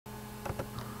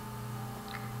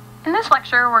In this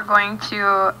lecture, we're going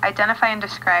to identify and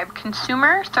describe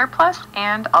consumer surplus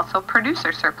and also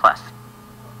producer surplus.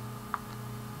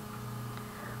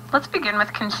 Let's begin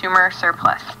with consumer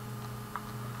surplus.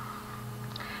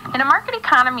 In a market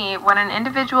economy, when an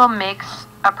individual makes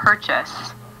a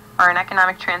purchase or an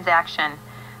economic transaction,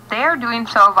 they are doing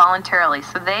so voluntarily.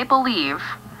 So they believe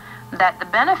that the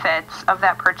benefits of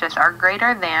that purchase are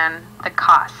greater than the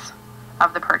costs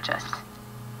of the purchase.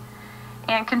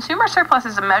 And consumer surplus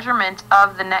is a measurement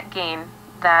of the net gain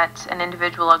that an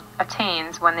individual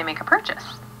attains when they make a purchase.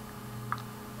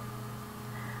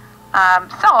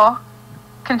 So,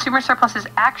 consumer surplus is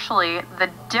actually the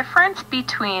difference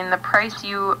between the price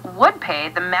you would pay,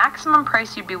 the maximum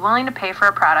price you'd be willing to pay for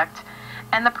a product,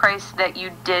 and the price that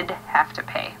you did have to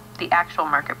pay, the actual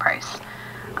market price.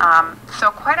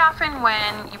 So quite often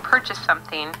when you purchase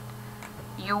something,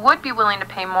 you would be willing to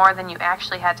pay more than you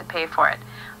actually had to pay for it.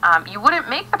 You wouldn't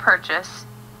make the purchase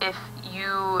if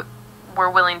you were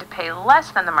willing to pay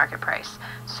less than the market price.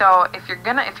 So if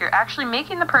you're actually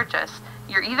making the purchase,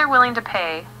 you're either willing to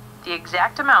pay the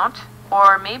exact amount,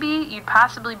 or maybe you'd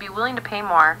possibly be willing to pay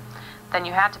more than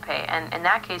you had to pay, and in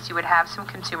that case you would have some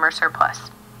consumer surplus.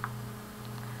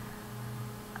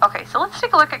 Okay, so let's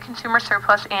take a look at consumer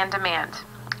surplus and demand.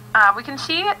 We can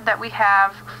see that we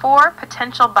have 4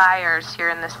 potential buyers here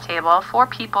in this table, 4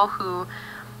 people who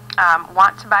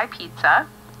want to buy pizza,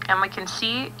 and we can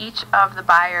see each of the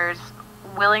buyers'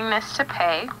 willingness to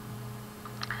pay.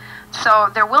 So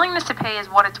their willingness to pay is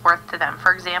what it's worth to them.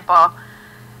 For example,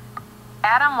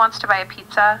 Adam wants to buy a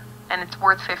pizza and it's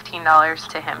worth $15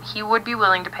 to him. He would be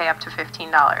willing to pay up to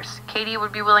 $15. Katie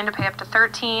would be willing to pay up to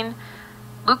 $13.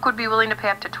 Luke would be willing to pay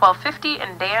up to $12.50,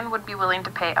 and Dan would be willing to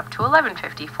pay up to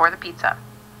 $11.50 for the pizza.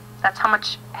 That's how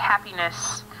much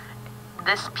happiness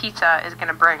this pizza is going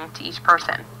to bring to each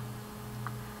person.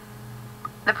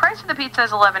 The price of the pizza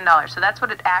is $11, so that's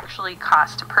what it actually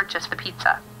costs to purchase the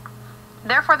pizza.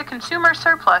 Therefore, the consumer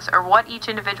surplus, or what each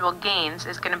individual gains,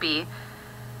 is going to be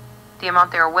the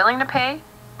amount they are willing to pay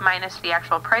minus the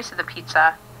actual price of the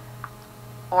pizza.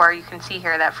 Or you can see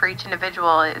here that for each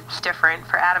individual it's different.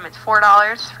 For Adam it's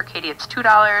 $4, for Katie it's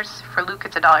 $2, for Luke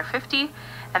it's $1.50,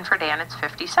 and for Dan it's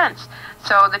 50 cents.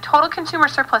 So the total consumer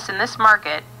surplus in this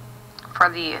market for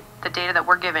the data that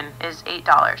we're given is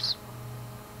 $8.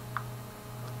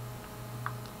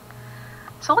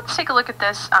 So let's take a look at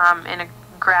this in a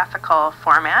graphical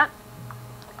format.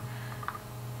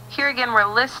 Here again we're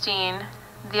listing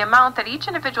the amount that each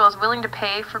individual is willing to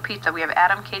pay for pizza. We have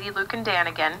Adam, Katie, Luke, and Dan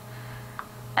again.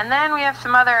 And then we have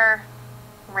some other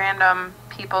random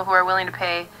people who are willing to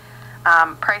pay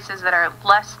prices that are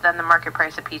less than the market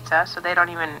price of pizza, so they don't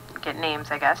even get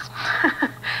names, I guess.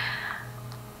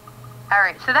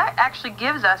 Alright, so that actually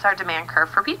gives us our demand curve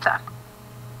for pizza.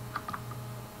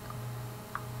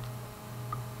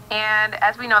 And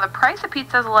as we know, the price of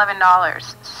pizza is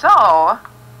 $11. So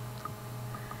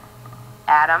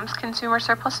Adam's consumer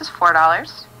surplus is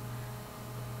 $4.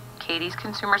 Katie's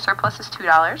consumer surplus is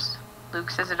 $2.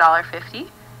 Luke's is $1.50,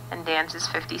 and Dan's is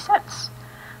 50 cents.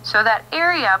 So that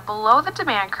area below the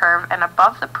demand curve and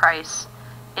above the price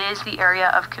is the area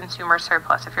of consumer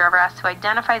surplus. If you're ever asked to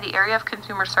identify the area of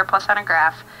consumer surplus on a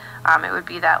graph, it would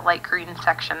be that light green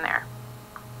section there.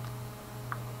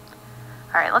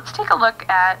 Alright, let's take a look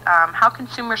at how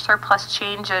consumer surplus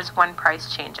changes when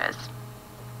price changes.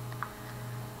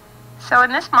 So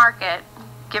in this market,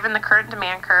 given the current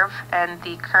demand curve and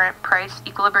the current price,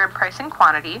 equilibrium price and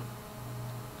quantity,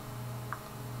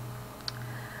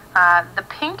 the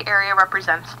pink area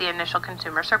represents the initial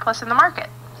consumer surplus in the market.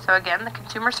 So again, the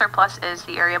consumer surplus is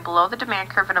the area below the demand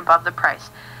curve and above the price.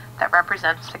 That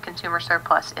represents the consumer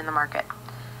surplus in the market.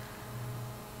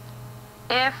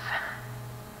 If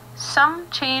some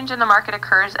change in the market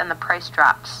occurs and the price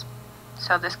drops,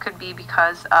 so this could be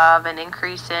because of an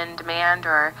increase in demand,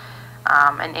 or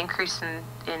a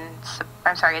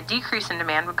decrease in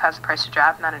demand would cause the price to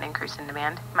drop, not an increase in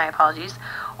demand, my apologies,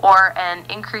 or an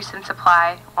increase in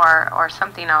supply, or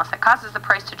something else that causes the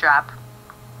price to drop,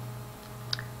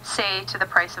 say to the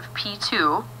price of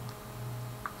P2,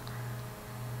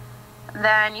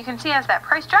 then you can see as that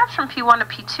price drops from P1 to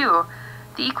P2,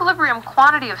 the equilibrium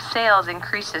quantity of sales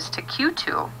increases to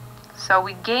Q2. So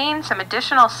we gain some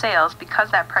additional sales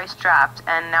because that price dropped,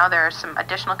 and now there are some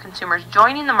additional consumers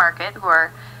joining the market who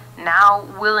are now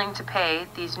willing to pay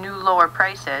these new lower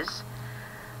prices.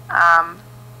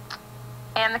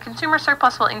 And the consumer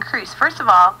surplus will increase. First of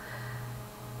all,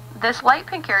 this light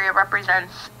pink area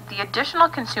represents the additional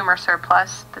consumer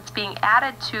surplus that's being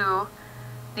added to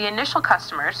the initial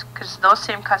customers, because those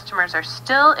same customers are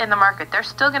still in the market. They're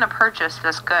still going to purchase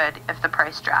this good if the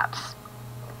price drops.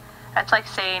 That's like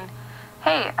saying,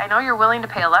 hey, I know you're willing to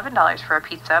pay $11 for a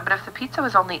pizza, but if the pizza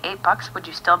was only $8, would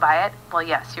you still buy it? Well,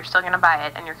 yes, you're still going to buy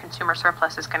it, and your consumer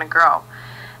surplus is going to grow.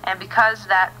 And because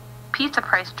that pizza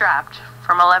price dropped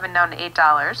from $11 down to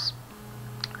 $8,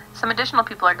 some additional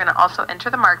people are going to also enter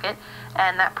the market,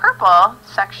 and that purple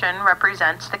section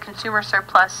represents the consumer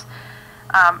surplus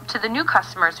to the new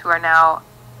customers who are now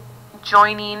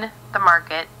joining the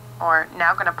market or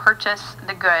now going to purchase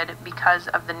the good because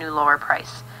of the new lower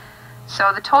price.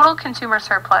 So the total consumer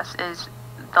surplus is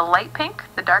the light pink,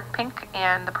 the dark pink,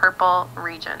 and the purple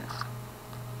regions.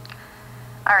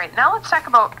 All right, now let's talk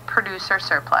about producer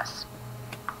surplus.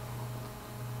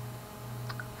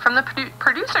 From the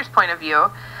producer's point of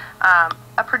view,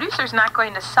 a producer is not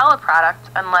going to sell a product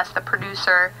unless the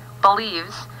producer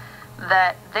believes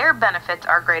that their benefits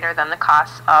are greater than the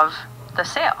costs of the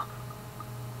sale.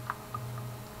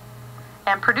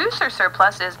 And producer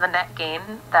surplus is the net gain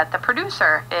that the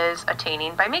producer is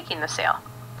attaining by making the sale.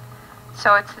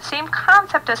 So it's the same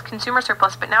concept as consumer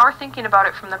surplus, but now we're thinking about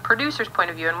it from the producer's point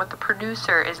of view and what the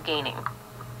producer is gaining.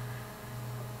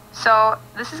 So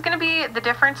this is going to be the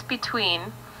difference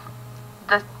between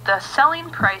the selling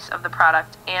price of the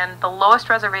product and the lowest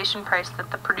reservation price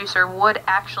that the producer would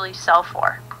actually sell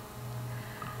for.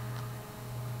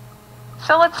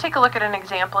 So let's take a look at an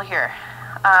example here.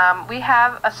 We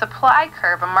have a supply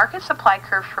curve, a market supply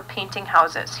curve for painting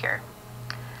houses here.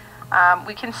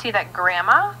 We can see that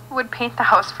Grandma would paint the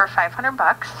house for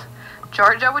 $500,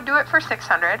 Georgia would do it for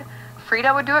 $600,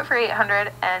 Frida would do it for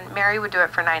 $800, and Mary would do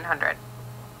it for $900.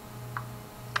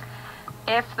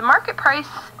 If the market price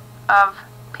of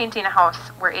painting a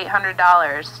house were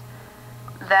 $800,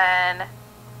 then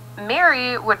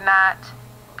Mary would not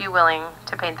be willing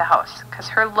to paint the house because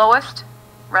her lowest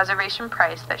reservation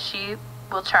price that she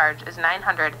will charge is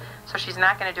 $900, so she's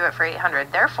not going to do it for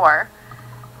 $800. Therefore,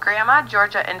 Grandma,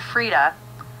 Georgia, and Frida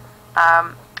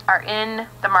are in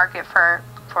the market for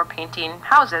painting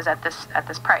houses at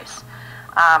this price.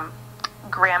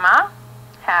 Grandma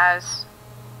has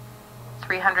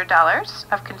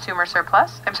 $300 of consumer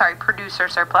surplus. I'm sorry, producer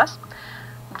surplus.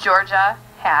 Georgia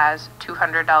has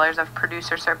 $200 of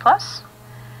producer surplus,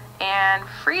 and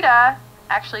Frida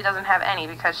actually doesn't have any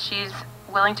because she's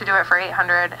willing to do it for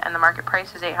 $800 and the market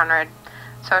price is $800.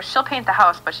 So she'll paint the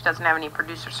house, but she doesn't have any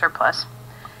producer surplus.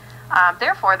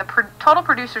 Therefore, the total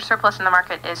producer surplus in the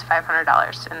market is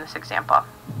 $500 in this example.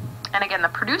 And again, the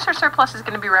producer surplus is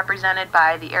going to be represented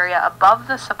by the area above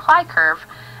the supply curve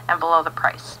and below the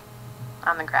price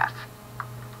on the graph.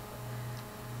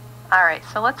 All right,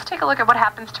 so let's take a look at what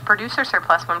happens to producer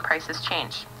surplus when prices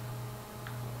change.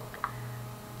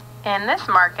 In this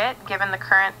market, given the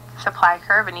current supply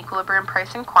curve and equilibrium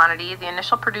price and quantity, the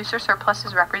initial producer surplus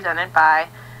is represented by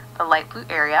the light blue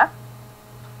area.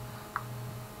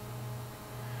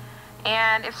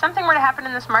 And if something were to happen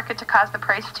in this market to cause the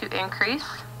price to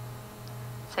increase,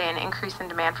 say an increase in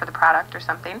demand for the product or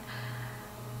something,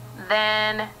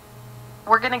 then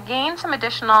we're going to gain some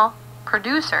additional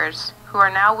producers who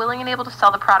are now willing and able to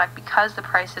sell the product because the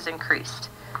price has increased.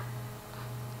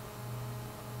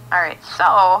 Alright,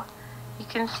 so you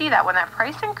can see that when that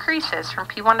price increases from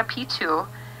P1 to P2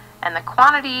 and the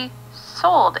quantity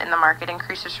sold in the market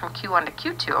increases from Q1 to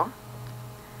Q2,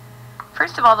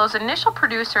 first of all, those initial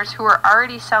producers who are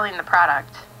already selling the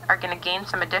product are going to gain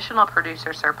some additional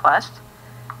producer surplus.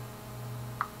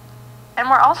 And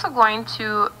we're also going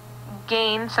to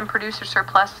gain some producer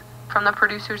surplus from the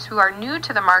producers who are new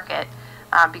to the market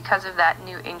because of that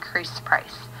new increased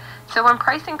price. So when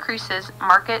price increases,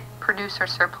 market producer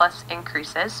surplus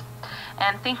increases.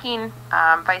 And thinking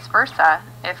vice versa,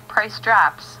 if price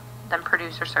drops, then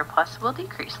producer surplus will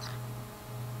decrease.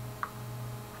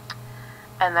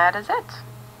 And that is it.